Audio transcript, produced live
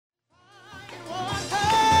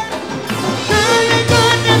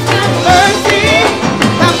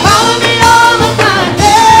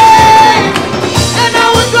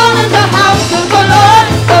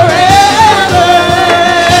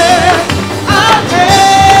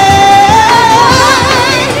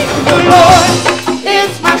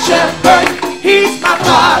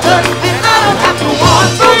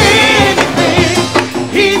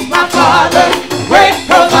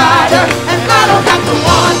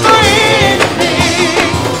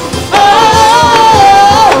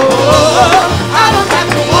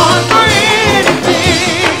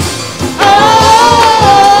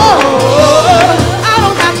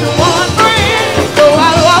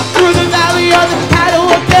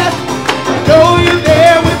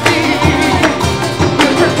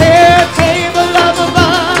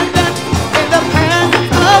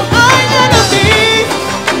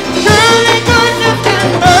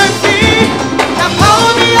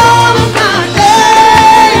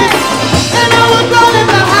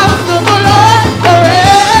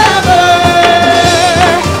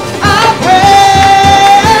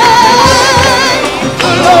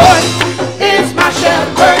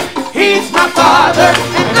my Father,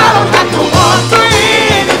 and I don't have to want for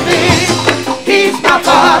anything. He's my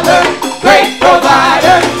Father, great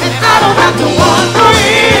provider, and I don't have to want for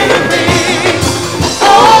anything. Oh,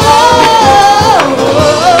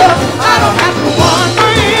 I don't have to want for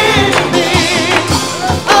anything.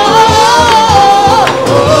 Oh,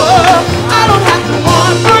 I don't have to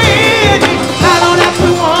want for anything. I don't have to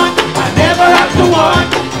want, I never have to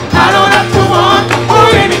want. I don't have to want for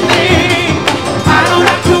anything. I don't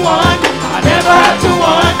have to want, I never have to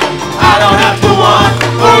want. I don't have to want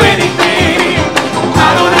for anything. I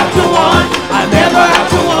don't have to want, I never have to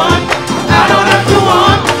want. I don't have to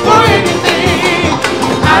want for anything.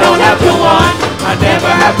 I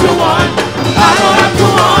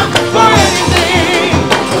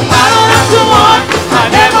don't have to want, I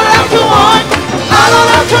never have to want. I don't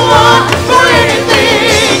have to want for anything. I don't have to want, I never have to want. I don't have to want for anything.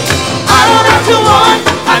 I don't have to want,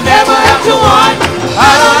 I never have to want.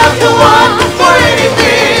 I don't have to want for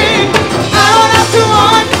anything. I don't have to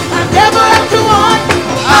want, I never have to want.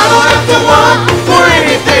 I don't have to want for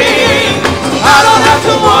anything. I don't have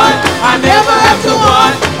to want, I never have to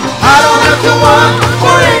want. I don't have to want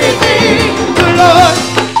for anything. The Lord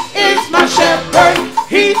is my shepherd,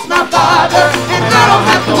 He's my Father, and I don't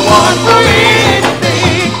have to want for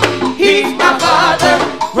anything. He's my Father,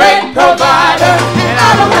 great provider, and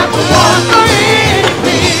I don't have to want for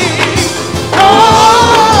anything. Oh,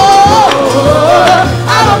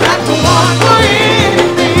 I don't have to want for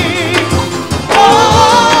anything. Oh,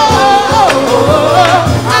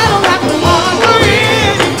 I don't have to want for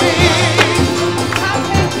anything. How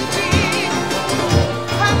can you be?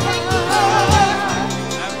 How can you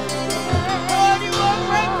Lord, you are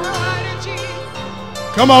great provider,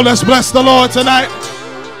 Jesus. Come on, let's bless the Lord tonight.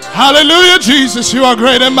 Hallelujah, Jesus, you are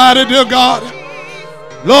great and mighty, dear God.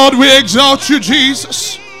 Lord, we exalt you,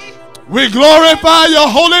 Jesus. We glorify your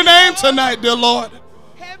holy name tonight, dear Lord.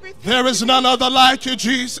 There is none other like you,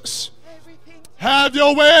 Jesus. Have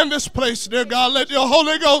your way in this place, dear God. Let your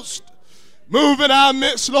Holy Ghost move in our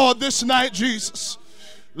midst, Lord, this night, Jesus.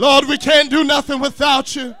 Lord, we can't do nothing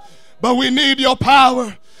without you, but we need your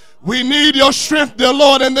power. We need your strength, dear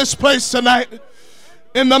Lord, in this place tonight.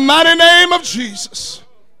 In the mighty name of Jesus.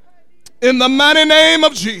 In the mighty name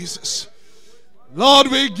of Jesus.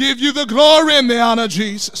 Lord, we give you the glory and the honor,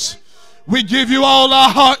 Jesus. We give you all our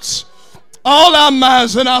hearts, all our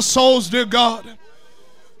minds and our souls, dear God.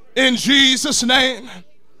 In Jesus' name.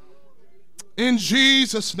 In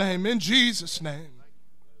Jesus' name. In Jesus' name.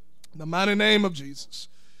 In the mighty name of Jesus.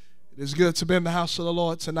 It is good to be in the house of the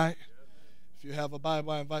Lord tonight. If you have a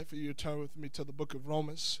Bible, I invite for you to turn with me to the book of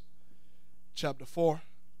Romans, chapter 4.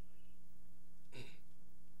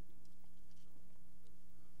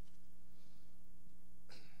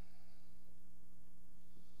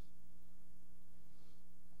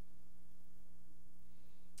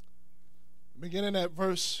 Beginning at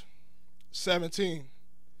verse 17.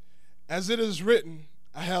 As it is written,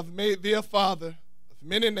 I have made thee a father of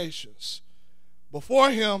many nations,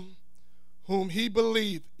 before him whom he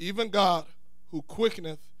believed, even God, who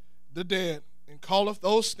quickeneth the dead, and calleth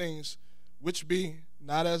those things which be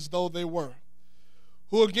not as though they were,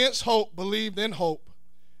 who against hope believed in hope,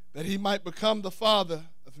 that he might become the father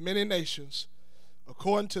of many nations,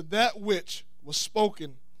 according to that which was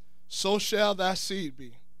spoken, so shall thy seed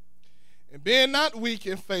be. And being not weak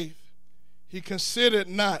in faith, he considered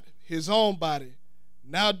not his own body,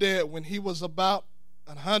 now dead, when he was about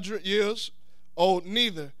 100 years old,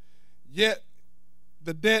 neither yet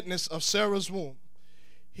the deadness of Sarah's womb.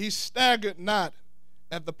 He staggered not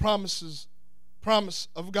at the promise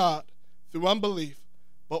of God through unbelief,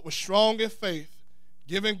 but was strong in faith,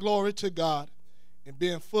 giving glory to God, and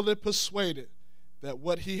being fully persuaded that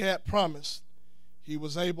what he had promised, he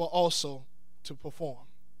was able also to perform.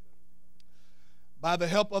 By the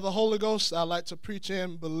help of the Holy Ghost, I like to preach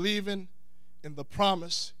in believing in the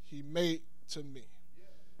promise he made to me.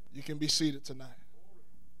 You can be seated tonight.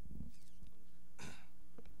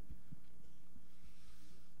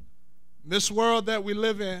 In this world that we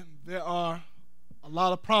live in, there are a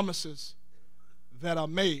lot of promises that are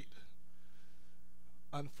made.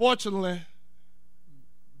 Unfortunately,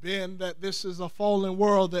 being that this is a fallen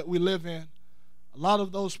world that we live in, a lot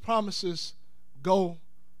of those promises go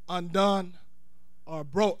undone or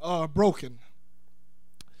broken.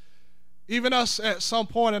 Even us, at some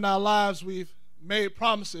point in our lives, we've made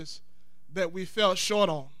promises that we fell short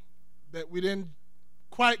on, that we didn't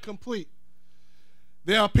quite complete.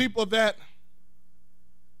 There are people that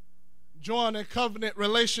join in covenant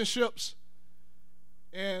relationships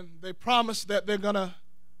and they promise that they're going to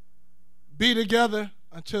be together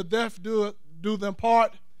until death do them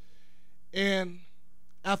part. And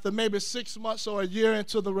after maybe 6 months or a year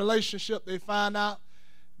into the relationship, they find out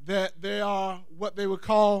that there are what they would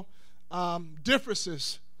call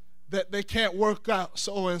differences that they can't work out.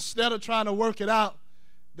 So instead of trying to work it out,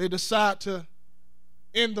 they decide to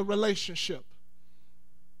end the relationship.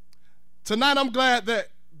 Tonight, I'm glad that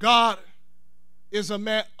God is a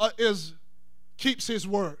man, keeps his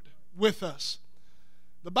word with us.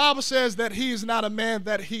 The Bible says that he is not a man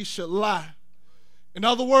that he should lie. In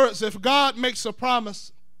other words, if God makes a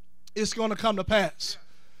promise, it's going to come to pass.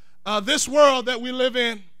 This world that we live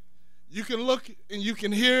in, you can look and you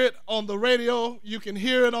can hear it on the radio, you can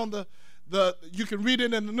hear it on you can read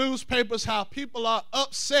it in the newspapers, how people are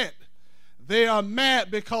upset. They are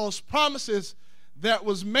mad because promises that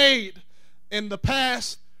was made in the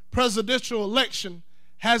past presidential election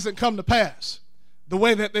hasn't come to pass the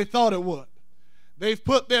way that they thought it would. They've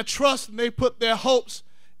put their trust and they put their hopes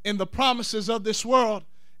in the promises of this world,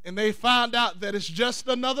 and they find out that it's just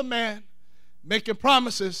another man making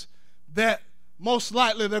promises that most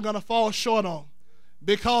likely they're going to fall short on,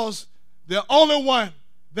 because the only one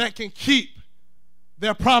that can keep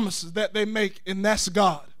their promises that they make, and that's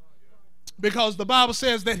God. Because the Bible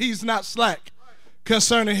says that he's not slack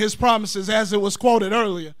concerning his promises, as it was quoted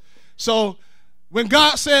earlier. So when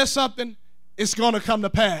God says something, it's going to come to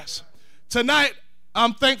pass. Tonight,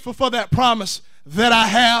 I'm thankful for that promise that I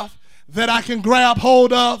have, that I can grab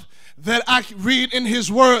hold of, that I can read in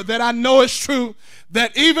his word, that I know it's true,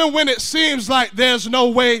 that even when it seems like there's no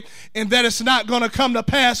way and that it's not going to come to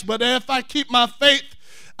pass, but if I keep my faith,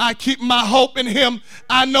 I keep my hope in him,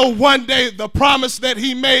 I know one day the promise that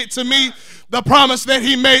he made to me, the promise that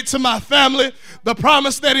he made to my family, the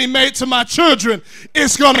promise that he made to my children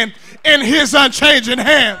is going to in his unchanging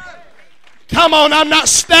hand. Come on, I'm not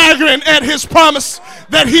staggering at his promise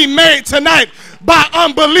that he made tonight by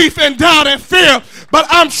unbelief and doubt and fear, but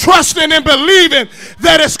I'm trusting and believing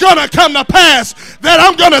that it's going to come to pass, that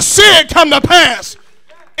I'm going to see it come to pass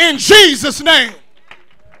in Jesus' name.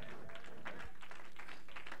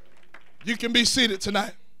 You can be seated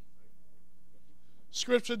tonight.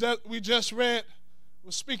 Scripture that we just read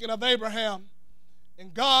was speaking of Abraham,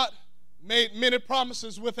 and God made many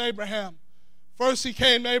promises with Abraham. First, he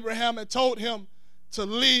came to Abraham and told him to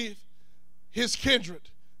leave his kindred,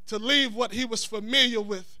 to leave what he was familiar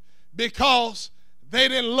with, because they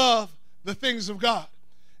didn't love the things of God.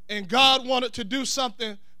 And God wanted to do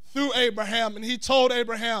something through Abraham, and he told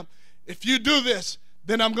Abraham, if you do this,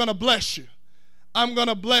 then I'm going to bless you. I'm going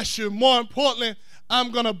to bless you. More importantly,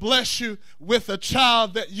 I'm going to bless you with a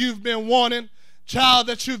child that you've been wanting, child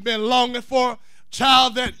that you've been longing for,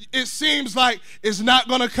 child that it seems like is not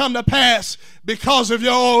going to come to pass because of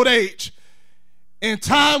your old age. And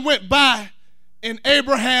time went by, and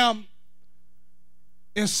Abraham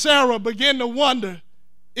and Sarah began to wonder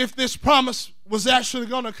if this promise was actually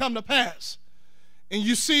going to come to pass. And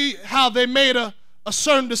you see how they made a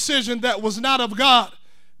certain decision that was not of God,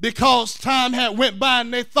 because time had went by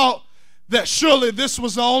and they thought that surely this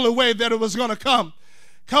was the only way that it was going to come.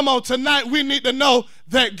 Come on, tonight we need to know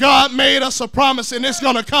that God made us a promise and it's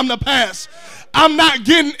going to come to pass. I'm not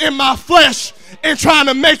getting in my flesh and trying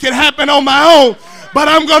to make it happen on my own, but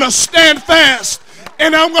I'm going to stand fast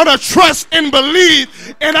and I'm going to trust and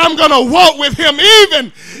believe, and I'm going to walk with him.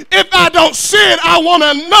 Even if I don't see it, I want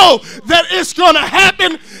to know that it's going to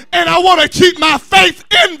happen, and I want to keep my faith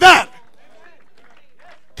in that.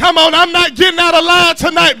 Come on, I'm not getting out of line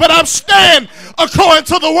tonight, but I'm staying according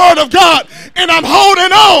to the word of God, and I'm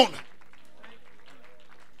holding on.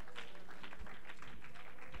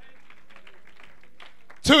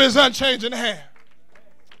 To his unchanging hand.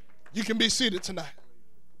 You can be seated tonight.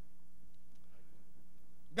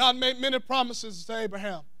 God made many promises to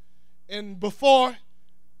Abraham, and before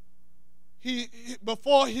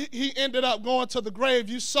he ended up going to the grave,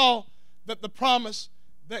 you saw that the promise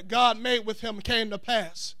that God made with him came to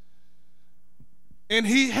pass. And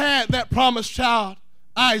he had that promised child,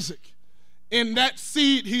 Isaac. In that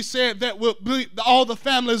seed, he said that all the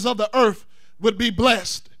families of the earth would be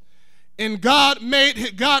blessed. And God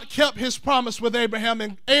kept his promise with Abraham,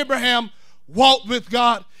 and Abraham walked with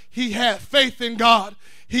God. He had faith in God.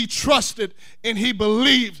 He trusted and he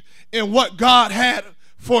believed in what God had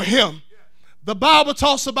for him. The Bible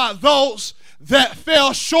talks about those that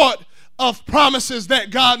fell short of promises that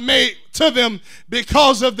God made to them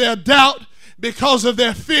because of their doubt, because of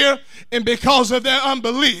their fear, and because of their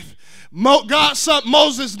unbelief. God sent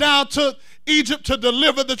Moses down to Egypt to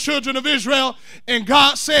deliver the children of Israel, and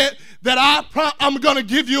God said that I'm going to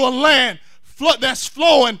give you a land that's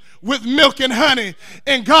flowing with milk and honey.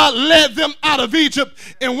 And God led them out of Egypt.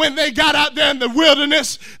 And when they got out there in the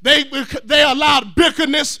wilderness, they allowed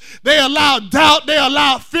bitterness, they allowed doubt, they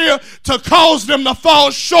allowed fear to cause them to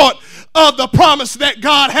fall short of the promise that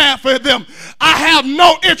God had for them. I have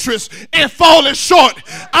no interest in falling short.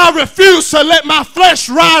 I refuse to let my flesh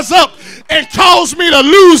rise up and cause me to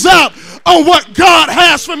lose out on what God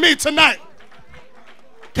has for me tonight.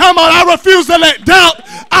 Come on, I refuse to let doubt,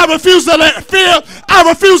 I refuse to let fear, I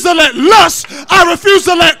refuse to let lust, I refuse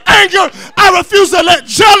to let anger, I refuse to let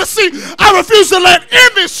jealousy, I refuse to let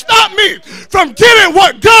envy stop me from getting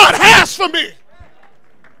what God has for me.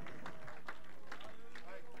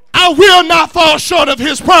 I will not fall short of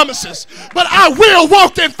his promises, but I will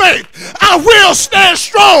walk in faith. I will stand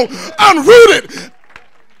strong, unrooted,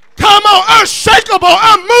 come on, unshakable,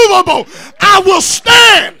 unmovable. I will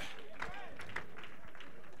stand.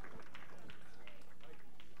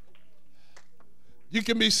 You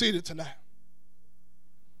can be seated tonight.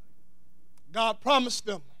 God promised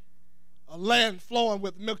them a land flowing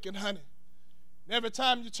with milk and honey. And every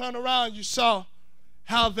time you turn around, you saw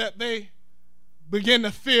how that they begin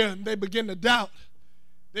to fear and they begin to doubt.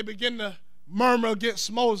 They begin to murmur against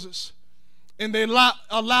Moses. And they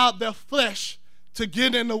allowed their flesh to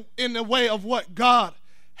get in the way of what God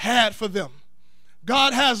had for them.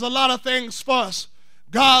 God has a lot of things for us.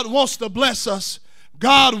 God wants to bless us.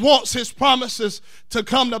 God wants his promises to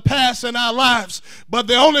come to pass in our lives. But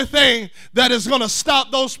the only thing that is going to stop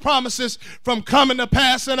those promises from coming to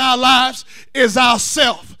pass in our lives is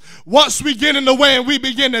ourself. Once we get in the way and we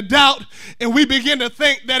begin to doubt and we begin to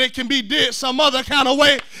think that it can be did some other kind of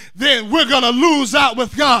way, then we're going to lose out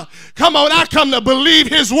with God. Come on, I come to believe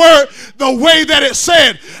his word the way that it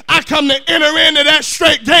said. I come to enter into that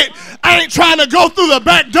straight gate. I ain't trying to go through the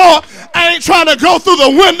back door. I ain't trying to go through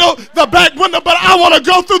the back window, but I want to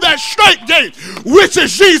go through that straight gate, which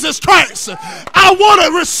is Jesus Christ. I want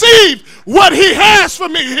to receive what he has for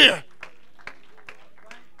me here.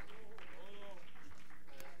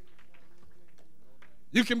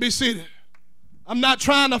 You can be seated. I'm not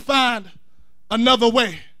trying to find another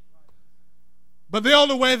way. But the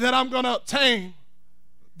only way that I'm going to obtain,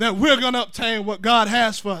 that we're going to obtain what God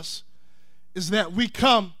has for us, is that we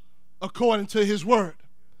come according to his word.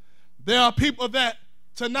 There are people that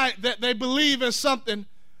tonight that they believe in something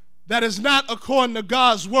that is not according to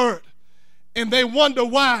God's word. And they wonder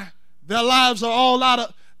why their lives are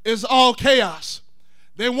all chaos.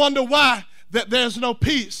 They wonder why that there's no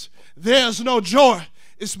peace, there's no joy.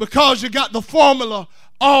 It's because you got the formula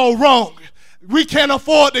all wrong. We can't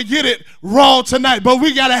afford to get it wrong tonight, but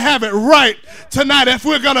we got to have it right tonight if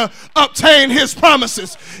we're going to obtain his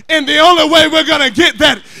promises. And the only way we're going to get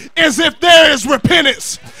that is if there is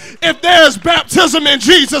repentance, if there is baptism in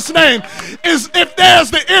Jesus' name, is if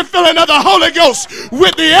there's the infilling of the Holy Ghost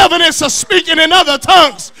with the evidence of speaking in other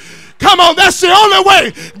tongues. Come on, that's the only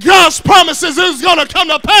way God's promises is going to come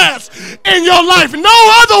to pass in your life.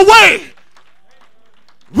 No other way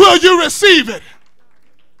will you receive it.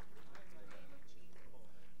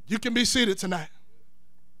 You can be seated tonight.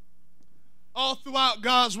 All throughout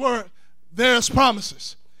God's word, there's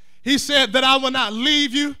promises. He said that I will not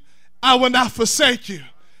leave you, I will not forsake you.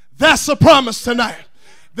 That's a promise tonight.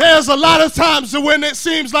 There's a lot of times when it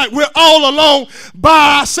seems like we're all alone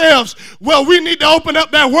by ourselves. Well, we need to open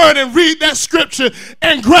up that word and read that scripture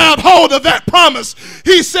and grab hold of that promise.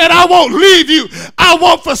 He said, I won't leave you, I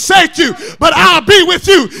won't forsake you, but I'll be with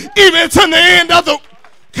you even to the end of the...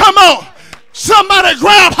 Come on. Somebody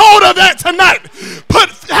grab hold of that tonight.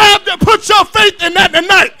 Put your faith in that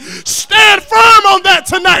tonight. Stand firm on that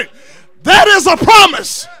tonight. That is a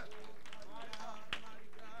promise.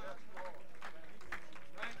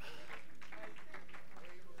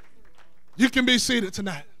 You can be seated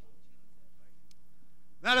tonight.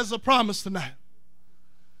 That is a promise tonight.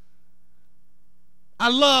 I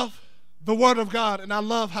love the word of God, and I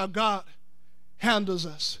love how God handles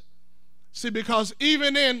us. See, because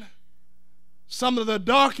even in some of the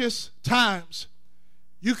darkest times,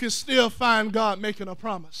 you can still find God making a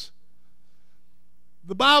promise.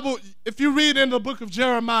 The Bible, if you read in the book of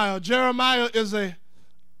Jeremiah, Jeremiah is a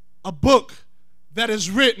book that is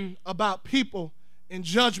written about people and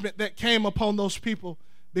judgment that came upon those people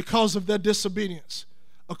because of their disobedience,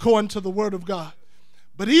 according to the word of God.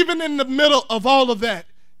 But even in the middle of all of that,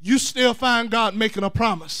 you still find God making a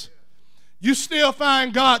promise. You still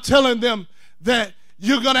find God telling them that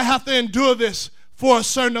you're going to have to endure this for a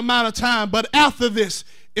certain amount of time, but after this,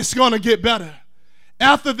 it's going to get better.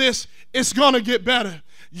 After this, it's going to get better.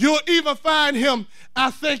 You'll even find him, I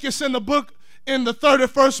think it's in the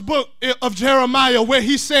 31st book of Jeremiah, where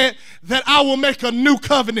he said that I will make a new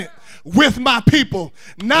covenant with my people,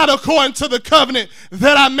 not according to the covenant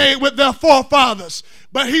that I made with their forefathers.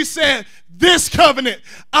 But he said, this covenant,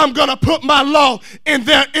 I'm going to put my law in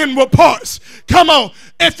their inward parts. Come on.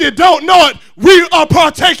 If you don't know it, we are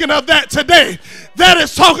partaking of that today. That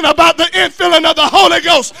is talking about the infilling of the Holy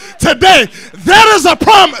Ghost today. That is a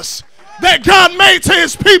promise that God made to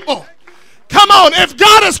his people. Come on, if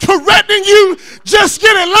God is correcting you, just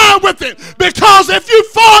get in line with it. Because if you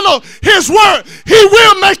follow his word, he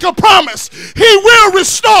will make a promise. He will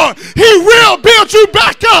restore. He will build you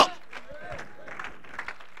back up.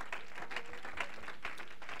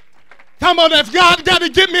 Come on, if God got to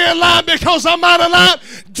get me in line because I'm out of line,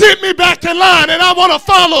 get me back in line, and I want to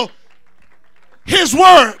follow his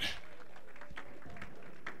word.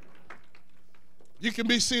 You can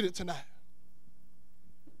be seated tonight.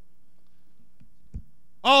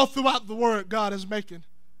 All throughout the word, God is making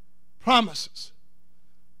promises.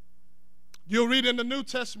 You'll read in the New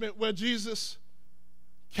Testament where Jesus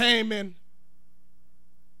came and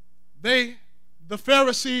the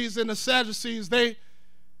Pharisees and the Sadducees, they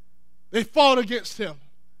fought against him,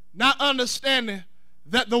 not understanding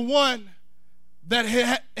that the one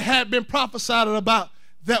that had been prophesied about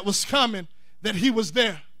that was coming, that he was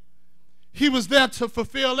there. He was there to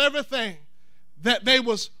fulfill everything that they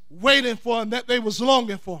was waiting for and that they was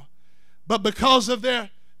longing for. But because of their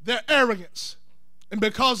arrogance and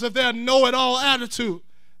because of their know-it-all attitude,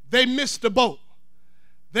 they missed the boat.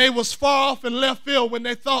 They was far off in left field when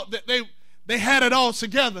they thought that they had it all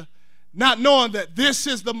together, not knowing that this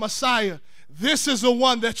is the Messiah. This is the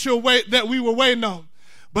one that we were waiting on.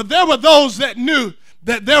 But there were those that knew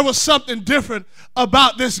that there was something different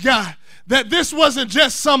about this guy. That this wasn't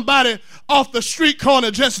just somebody off the street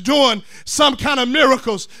corner just doing some kind of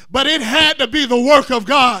miracles, but it had to be the work of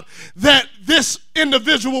God that this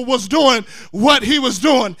individual was doing what he was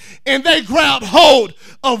doing. And they grabbed hold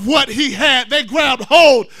of what he had. They grabbed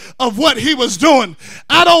hold of what he was doing.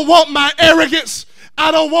 I don't want my arrogance, I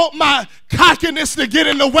don't want my cockiness to get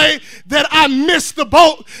in the way that I miss the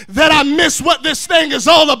boat, that I miss what this thing is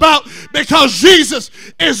all about, because Jesus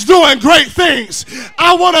is doing great things.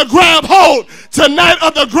 I want to grab hold tonight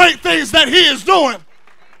of the great things that he is doing.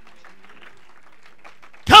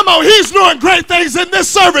 Come on, he's doing great things in this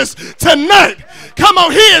service tonight. Come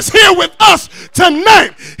on, he is here with us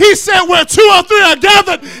tonight. He said, where 2 or 3 are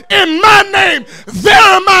gathered in my name, there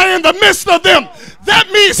am I in the midst of them.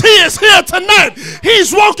 That means he is here tonight.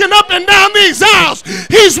 He's walking up and down these aisles.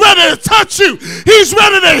 He's ready to touch you. He's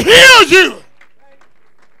ready to heal you.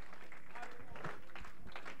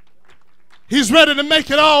 He's ready to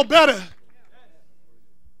make it all better.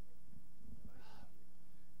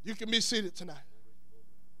 You can be seated tonight.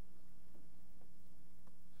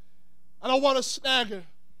 I don't want to stagger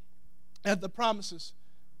at the promises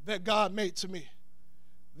that God made to me,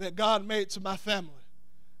 that God made to my family.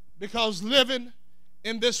 Because living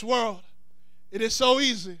in this world, it is so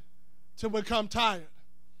easy to become tired.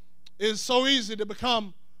 It is so easy to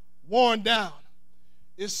become worn down.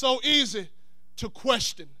 It's so easy to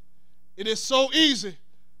question. It is so easy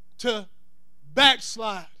to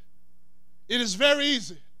backslide. It is very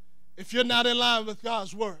easy if you're not in line with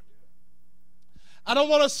God's word. I don't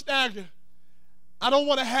want to stagger. I don't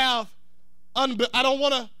want to have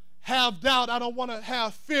doubt. I don't want to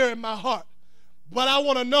have fear in my heart. But I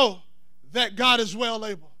want to know that God is well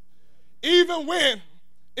able. Even when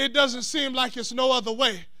it doesn't seem like it's no other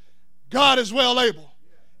way, God is well able.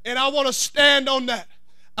 And I want to stand on that.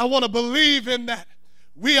 I want to believe in that.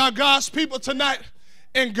 We are God's people tonight,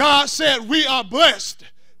 and God said we are blessed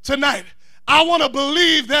tonight. I want to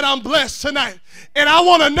believe that I'm blessed tonight. And I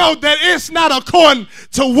want to know that it's not according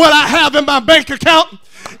to what I have in my bank account.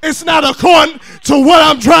 It's not according to what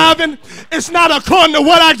I'm driving. It's not according to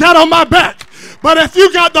what I got on my back. But if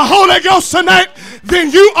you got the Holy Ghost tonight,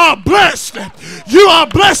 then you are blessed. You are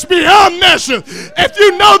blessed beyond measure. If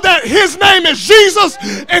you know that his name is Jesus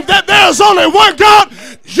and that there's only one God,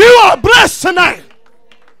 you are blessed tonight.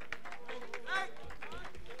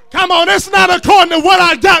 Come on, it's not according to what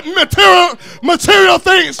I got material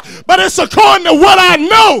things, but it's according to what I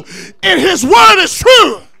know, and his word is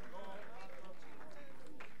true.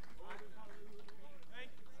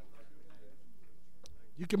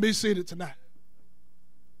 You can be seated tonight.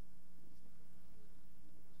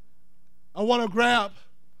 I want to grab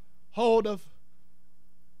hold of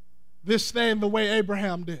this thing the way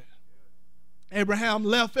Abraham did. Abraham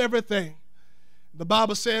left everything. The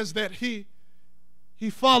Bible says that he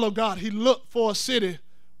followed God. He looked for a city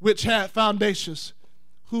which had foundations,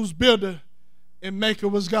 whose builder and maker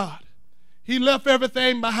was God. He left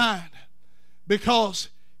everything behind because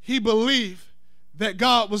he believed that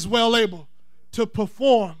God was well able to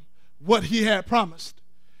perform what he had promised.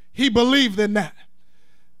 He believed in that.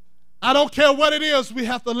 I don't care what it is we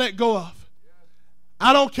have to let go of.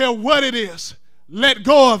 I don't care what it is. Let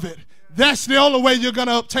go of it. That's the only way you're going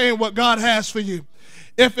to obtain what God has for you.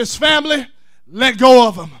 If it's family, let go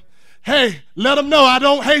of them. Hey, let them know I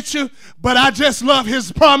don't hate you, but I just love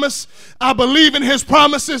his promise. I believe in his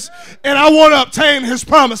promises, and I want to obtain his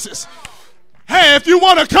promises. Hey, if you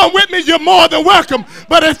want to come with me, you're more than welcome.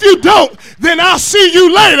 But if you don't, then I'll see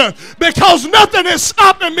you later, because nothing is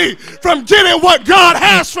stopping me from getting what God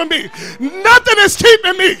has for me. Nothing is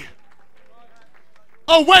keeping me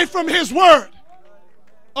away from his word,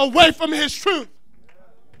 away from his truth.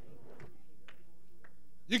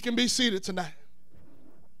 You can be seated tonight.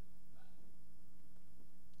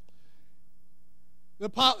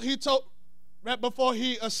 He told, right before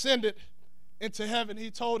he ascended into heaven, he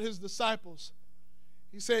told his disciples,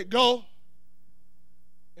 he said, go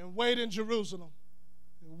and wait in Jerusalem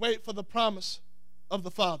and wait for the promise of the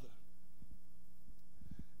Father.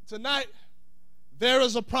 Tonight, there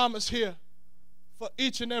is a promise here for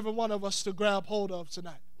each and every one of us to grab hold of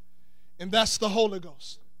tonight, and that's the Holy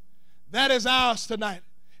Ghost. That is ours tonight,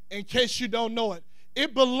 in case you don't know it.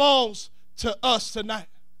 It belongs to us tonight.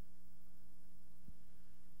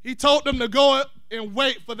 He told them to go and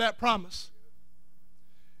wait for that promise.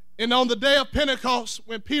 And on the day of Pentecost,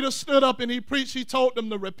 when Peter stood up and he preached, he told them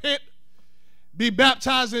to repent, be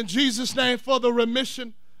baptized in Jesus' name for the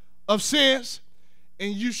remission of sins,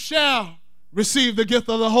 and you shall receive the gift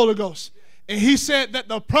of the Holy Ghost. And he said that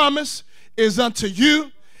the promise is unto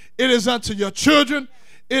you, it is unto your children,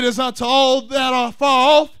 it is unto all that are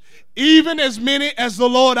far off, even as many as the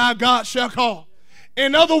Lord our God shall call.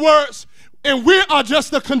 In other words, and we are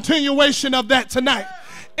just a continuation of that tonight.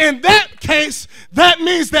 In that case, that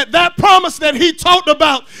means that that promise that he talked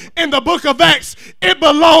about in the book of Acts, it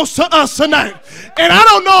belongs to us tonight. And I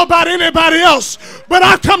don't know about anybody else, but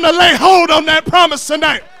I come to lay hold on that promise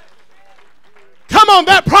tonight. Come on,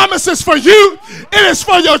 that promise is for you. It is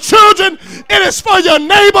for your children. It is for your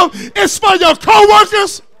neighbor. It's for your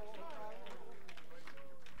co-workers.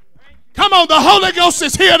 Come on, the Holy Ghost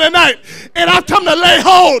is here tonight, and I've come to lay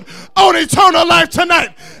hold on eternal life tonight.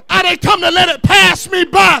 I didn't come to let it pass me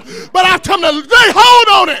by, but I've come to lay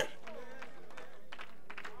hold on it.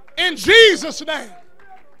 In Jesus' name.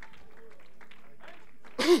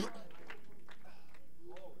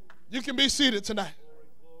 You can be seated tonight.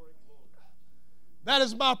 That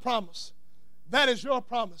is my promise. That is your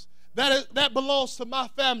promise. That belongs to my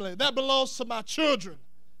family. That belongs to my children.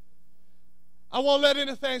 I won't let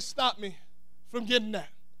anything stop me from getting that.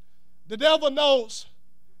 The devil knows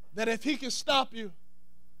that if he can stop you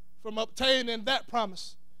from obtaining that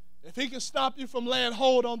promise, if he can stop you from laying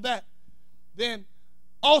hold on that, then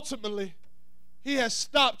ultimately he has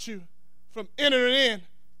stopped you from entering in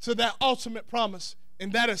to that ultimate promise,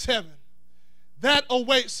 and that is heaven. That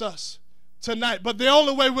awaits us tonight. But the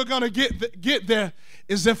only way we're going to get there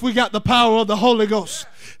is if we got the power of the Holy Ghost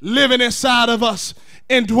living inside of us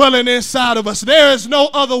and dwelling inside of us. There is no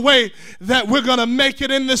other way that we're going to make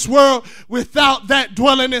it in this world without that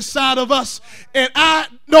dwelling inside of us. And I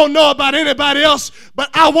don't know about anybody else, but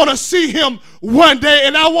I want to see him one day,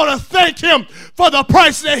 and I want to thank him for the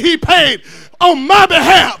price that he paid on my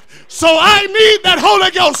behalf. So I need that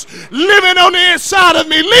Holy Ghost living on the inside of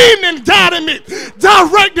me, leading and guiding me,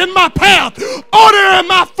 directing my path, ordering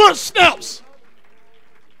my footsteps.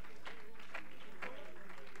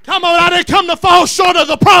 Come on, I didn't come to fall short of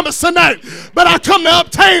the promise tonight, but I come to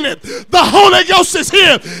obtain it. The Holy Ghost is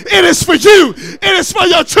here. It is for you. It is for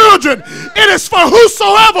your children. It is for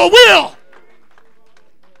whosoever will.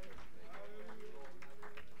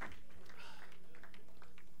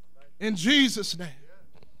 In Jesus' name.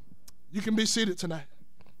 You can be seated tonight.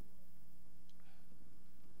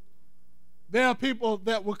 There are people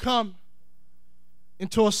that will come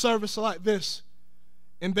into a service like this,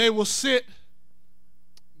 and they will sit,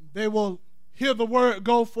 they will hear the word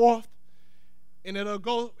go forth, and it'll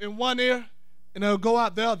go in one ear, and it'll go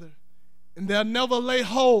out the other. And they'll never lay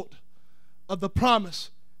hold of the promise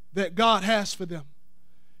that God has for them.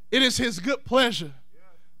 It is his good pleasure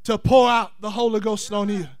to pour out the Holy Ghost on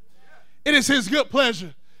you. It is his good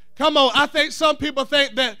pleasure. Come on, I think some people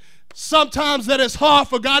think that sometimes that it's hard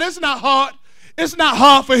for God. It's not hard. It's not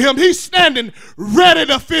hard for him. He's standing ready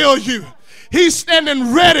to fill you. He's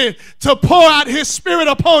standing ready to pour out his spirit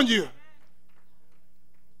upon you.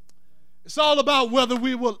 It's all about whether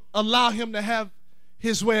we will allow him to have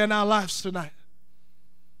his way in our lives tonight.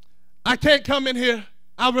 I can't come in here.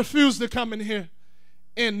 I refuse to come in here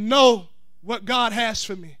and know what God has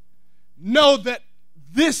for me. Know that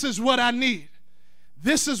this is what I need.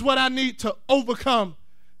 This is what I need to overcome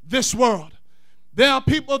this world. There are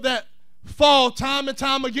people that fall time and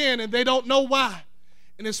time again, and they don't know why.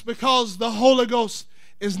 And it's because the Holy Ghost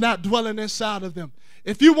is not dwelling inside of them.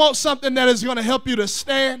 If you want something that is going to help you to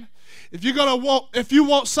stand, if you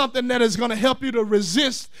want something that is going to help you to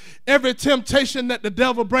resist every temptation that the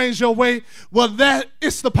devil brings your way, well, that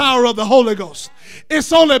it's the power of the Holy Ghost.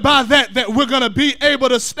 It's only by that we're going to be able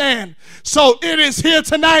to stand. So it is here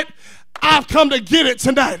tonight. I've come to get it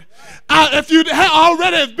tonight. If you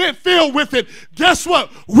already have been filled with it, guess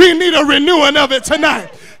what? We need a renewing of it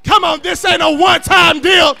tonight. Come on, this ain't a one-time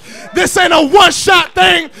deal. This ain't a one-shot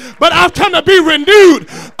thing, but I've come to be renewed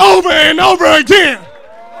over and over again.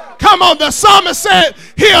 Come on, the psalmist said,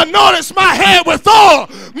 he anointeth my head with oil,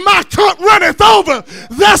 my cup runneth over.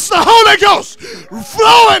 That's the Holy Ghost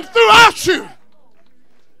flowing throughout you.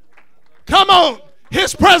 Come on.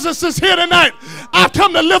 His presence is here tonight. I've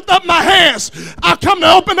come to lift up my hands. I've come to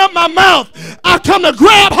open up my mouth. I've come to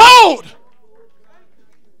grab hold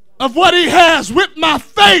of what he has with my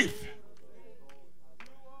faith.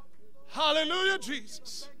 Hallelujah,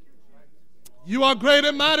 Jesus. You are great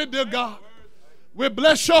and mighty, dear God. We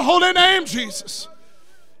bless your holy name, Jesus.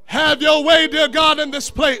 Have your way, dear God, in this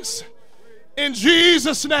place. In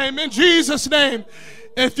Jesus' name, in Jesus' name.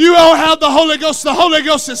 If you don't have the Holy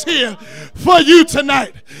Ghost is here for you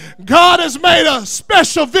tonight. God has made a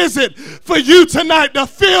special visit for you tonight to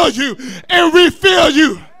fill you and refill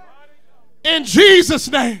you. In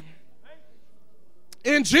Jesus' name.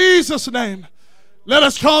 In Jesus' name. Let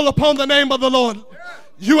us call upon the name of the Lord.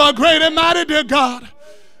 You are great and mighty, dear God.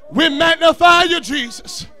 We magnify you,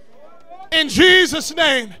 Jesus. In Jesus'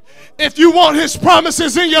 name. If you want his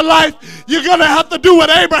promises in your life, you're going to have to do what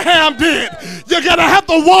Abraham did. You're going to have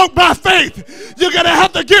to walk by faith. You're going to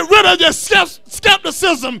have to get rid of your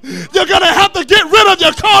skepticism. You're going to have to get rid of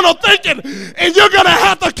your carnal thinking. And you're going to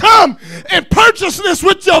have to come and purchase this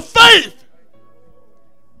with your faith.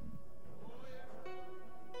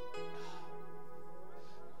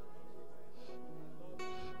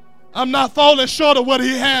 I'm not falling short of what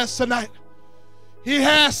he has tonight. He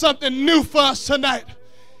has something new for us tonight.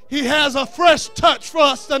 He has a fresh touch for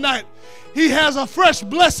us tonight. He has a fresh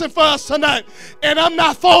blessing for us tonight. And I'm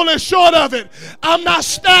not falling short of it. I'm not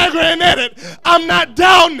staggering at it. I'm not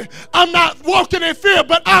down. I'm not walking in fear,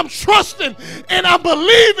 but I'm trusting and I'm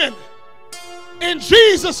believing in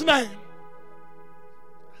Jesus' name.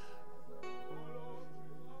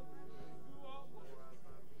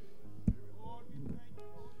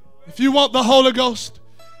 If you want the Holy Ghost,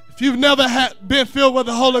 if you've never been filled with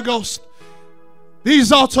the Holy Ghost,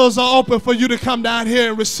 these altars are open for you to come down here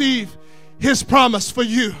and receive his promise for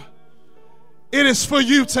you. It is for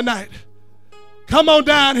you tonight. Come on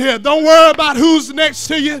down here. Don't worry about who's next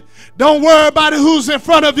to you. Don't worry about who's in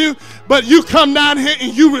front of you. But you come down here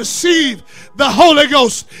and you receive the Holy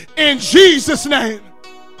Ghost in Jesus' name.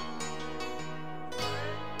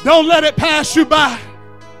 Don't let it pass you by.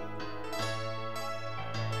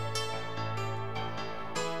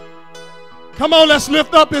 Come on, let's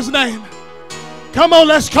lift up his name. Come on,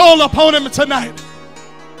 let's call upon him tonight.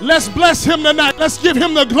 Let's bless him tonight. Let's give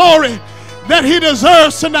him the glory that he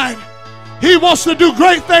deserves tonight. He wants to do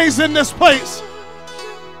great things in this place.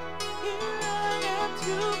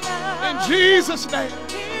 In Jesus' name.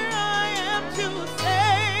 Here I am to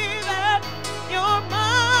say that you're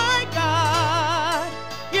my God.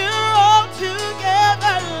 You're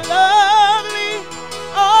altogether lovely,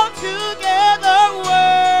 altogether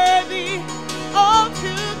worthy,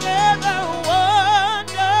 altogether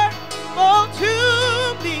wonderful to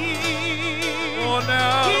me. Oh,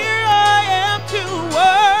 now. Here I am to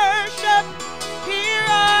worship. Here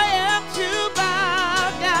I am to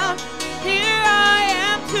bow down. Here I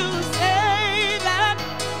am to say that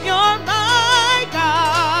you're my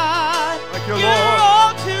God. Thank you, You're Lord.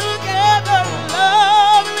 altogether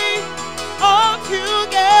lovely,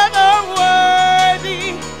 altogether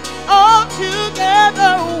worthy,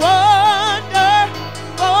 altogether wonderful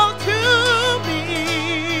to me.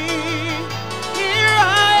 Here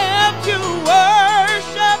I am to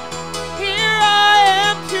worship. Here I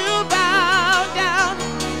am to bow down.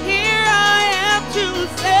 Here I am to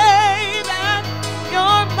say that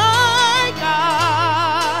you're my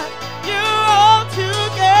God. You're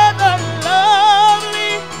altogether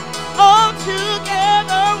lovely,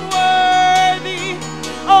 altogether worthy,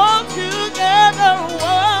 altogether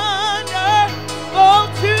wonderful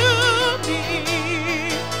to me.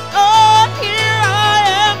 Oh, here I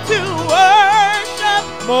am to worship.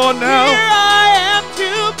 Come on now. Here I am to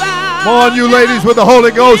bow Come on, you ladies with the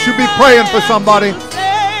Holy Ghost, you be praying for somebody.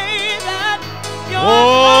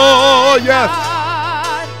 Oh, yes.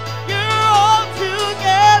 You're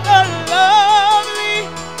altogether lovely,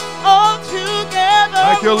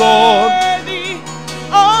 Thank you, Lord. worthy,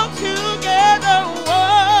 altogether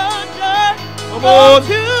Come wonderful on.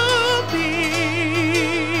 to me.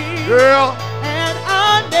 Yeah. And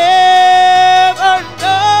I never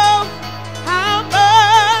know how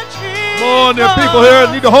much Come on, there are people here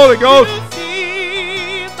that need the Holy Ghost.